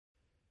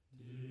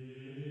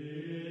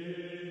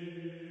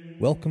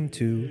Welcome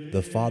to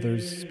The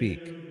Fathers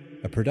Speak,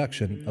 a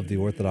production of the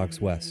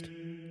Orthodox West.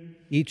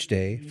 Each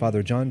day,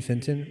 Father John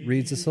Fenton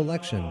reads a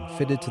selection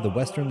fitted to the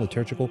Western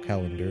liturgical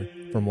calendar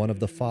from one of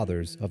the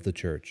Fathers of the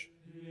Church.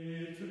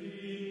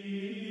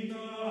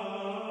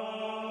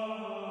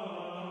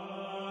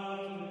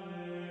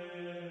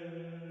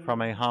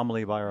 From a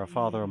homily by our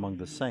Father among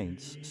the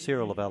Saints,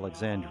 Cyril of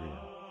Alexandria.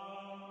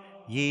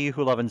 Ye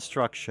who love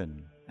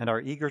instruction and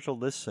are eager to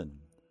listen,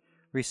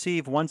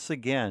 receive once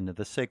again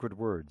the sacred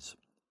words.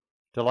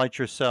 Delight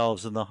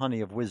yourselves in the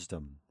honey of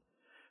wisdom.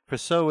 For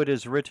so it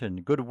is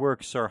written, good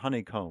works are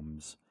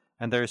honeycombs,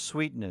 and their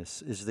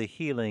sweetness is the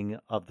healing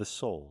of the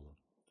soul.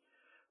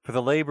 For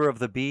the labor of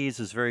the bees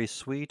is very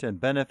sweet, and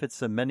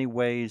benefits in many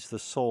ways the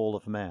soul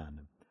of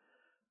man.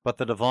 But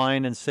the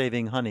divine and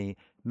saving honey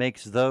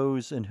makes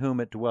those in whom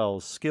it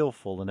dwells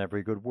skillful in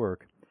every good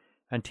work,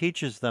 and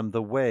teaches them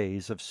the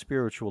ways of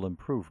spiritual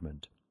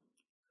improvement.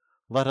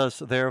 Let us,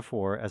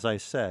 therefore, as I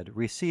said,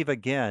 receive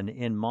again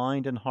in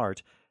mind and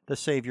heart the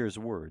Saviour's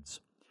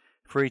words.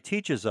 For he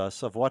teaches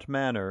us of what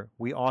manner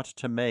we ought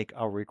to make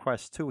our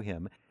request to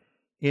him,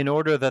 in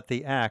order that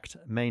the act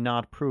may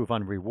not prove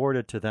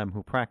unrewarded to them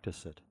who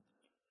practice it,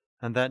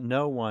 and that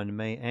no one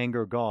may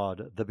anger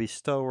God, the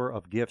bestower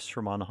of gifts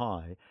from on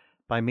high,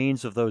 by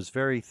means of those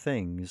very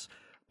things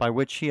by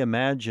which he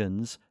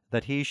imagines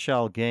that he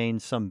shall gain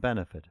some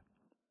benefit.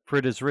 For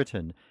it is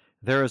written,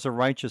 there is a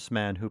righteous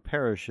man who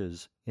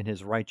perishes in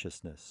his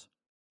righteousness.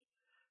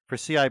 For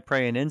see, I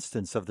pray, an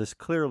instance of this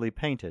clearly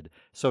painted,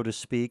 so to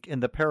speak, in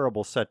the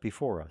parable set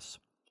before us.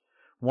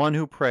 One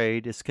who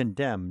prayed is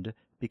condemned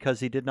because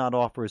he did not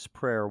offer his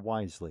prayer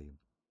wisely.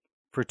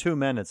 For 2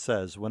 men, it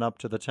says, went up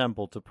to the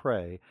temple to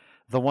pray,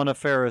 the one a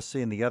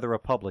Pharisee and the other a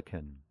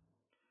publican.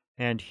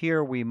 And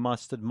here we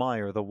must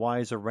admire the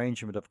wise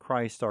arrangement of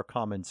Christ our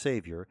common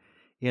Saviour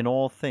in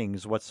all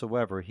things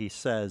whatsoever he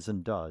says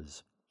and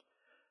does.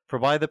 For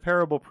by the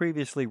parable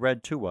previously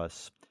read to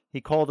us,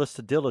 he called us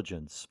to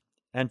diligence,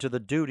 and to the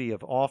duty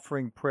of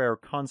offering prayer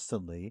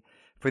constantly,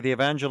 for the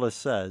evangelist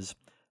says,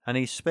 and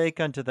he spake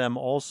unto them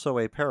also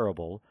a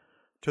parable,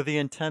 to the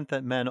intent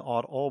that men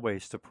ought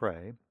always to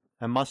pray,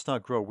 and must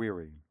not grow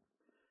weary.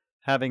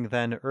 Having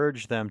then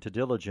urged them to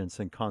diligence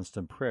and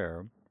constant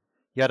prayer,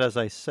 yet, as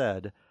I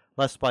said,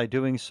 lest by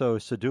doing so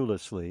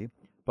sedulously,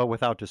 but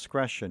without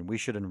discretion, we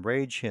should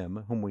enrage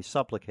him whom we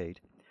supplicate,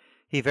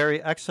 he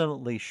very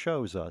excellently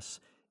shows us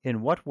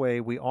in what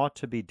way we ought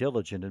to be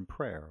diligent in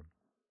prayer.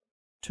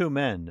 2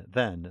 men,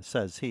 then,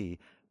 says he,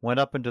 went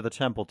up into the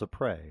temple to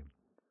pray.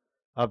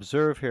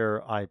 Observe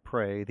here, I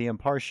pray, the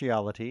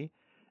impartiality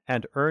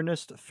and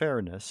earnest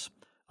fairness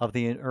of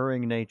the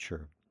unerring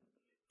nature.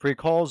 For he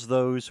calls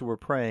those who were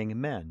praying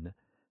men,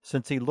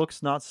 since he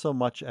looks not so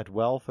much at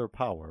wealth or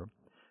power,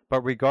 but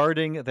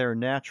regarding their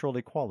natural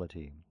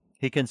equality,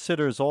 he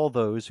considers all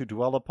those who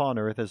dwell upon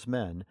earth as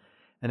men,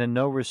 and in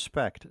no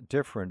respect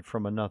different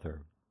from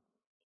another.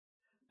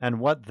 And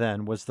what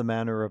then was the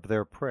manner of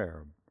their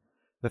prayer?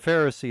 The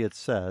Pharisee, it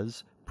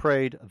says,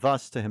 prayed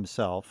thus to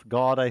himself,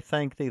 God, I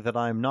thank thee that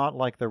I am not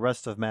like the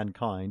rest of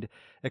mankind,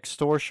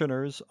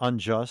 extortioners,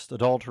 unjust,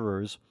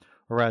 adulterers,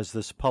 or as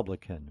this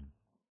publican.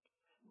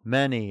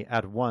 Many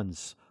at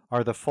once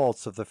are the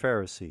faults of the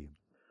Pharisee.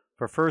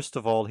 For first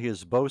of all, he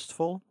is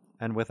boastful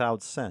and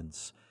without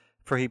sense,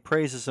 for he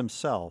praises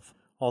himself,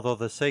 although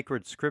the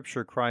sacred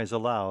Scripture cries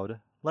aloud,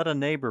 let a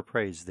neighbor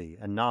praise thee,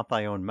 and not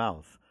thy own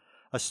mouth,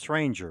 a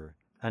stranger,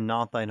 and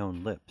not thine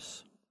own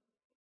lips.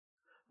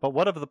 But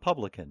what of the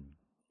publican?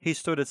 He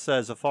stood, it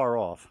says, afar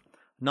off,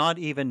 not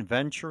even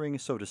venturing,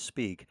 so to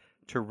speak,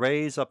 to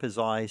raise up his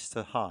eyes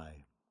to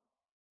high.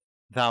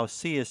 Thou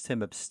seest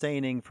him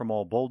abstaining from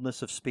all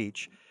boldness of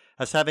speech,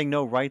 as having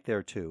no right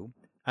thereto,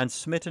 and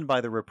smitten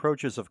by the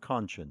reproaches of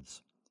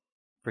conscience.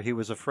 For he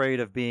was afraid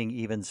of being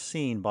even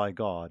seen by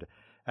God,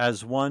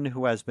 as one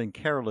who has been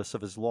careless of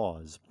his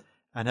laws,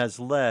 and has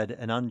led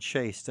an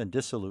unchaste and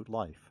dissolute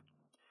life.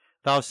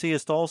 Thou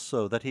seest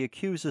also that he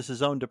accuses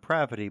his own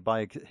depravity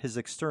by his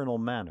external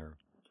manner.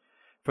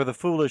 For the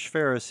foolish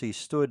Pharisee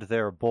stood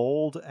there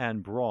bold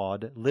and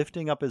broad,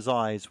 lifting up his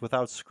eyes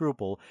without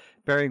scruple,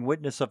 bearing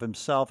witness of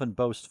himself and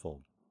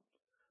boastful.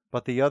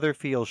 But the other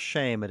feels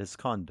shame at his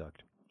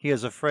conduct. He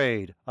is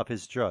afraid of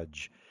his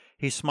judge.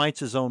 He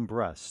smites his own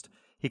breast.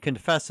 He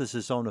confesses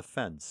his own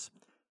offense.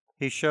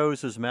 He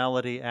shows his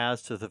malady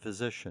as to the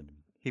physician.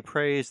 He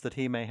prays that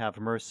he may have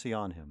mercy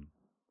on him.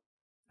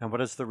 And what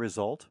is the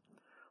result?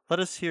 Let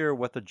us hear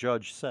what the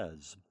judge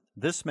says.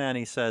 This man,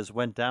 he says,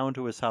 went down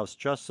to his house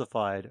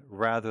justified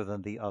rather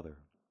than the other.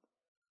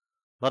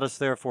 Let us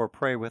therefore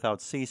pray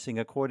without ceasing,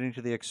 according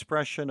to the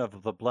expression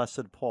of the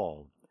blessed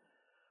Paul.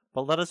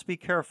 But let us be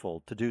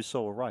careful to do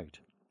so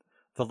aright.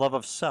 The love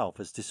of self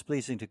is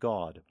displeasing to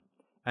God,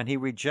 and he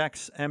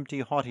rejects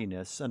empty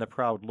haughtiness and a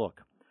proud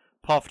look,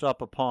 puffed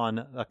up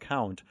upon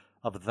account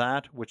of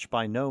that which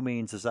by no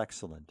means is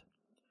excellent.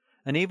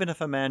 And even if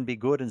a man be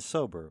good and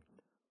sober,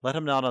 let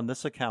him not on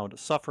this account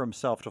suffer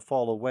himself to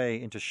fall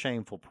away into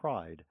shameful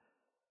pride,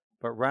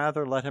 but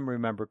rather let him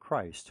remember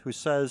Christ, who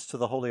says to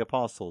the holy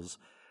apostles,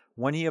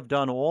 when ye have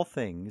done all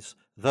things,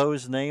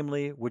 those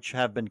namely which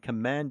have been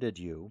commanded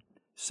you,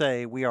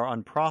 say, We are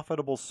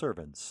unprofitable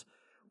servants.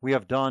 We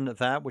have done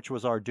that which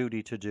was our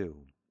duty to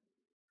do.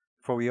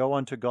 For we owe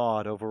unto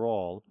God over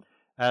all,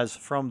 as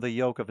from the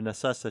yoke of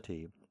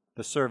necessity,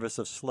 the service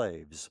of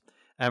slaves,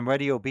 and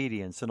ready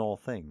obedience in all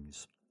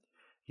things.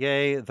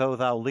 Yea, though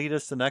thou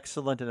leadest an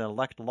excellent and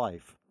elect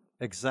life,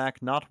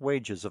 exact not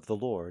wages of the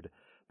Lord,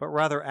 but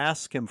rather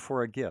ask him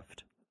for a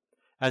gift.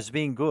 As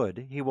being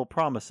good, he will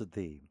promise it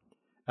thee.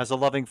 As a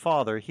loving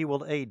Father, he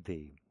will aid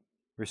thee.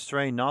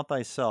 Restrain not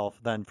thyself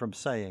then from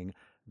saying,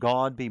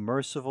 God be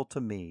merciful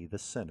to me, the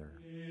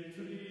sinner.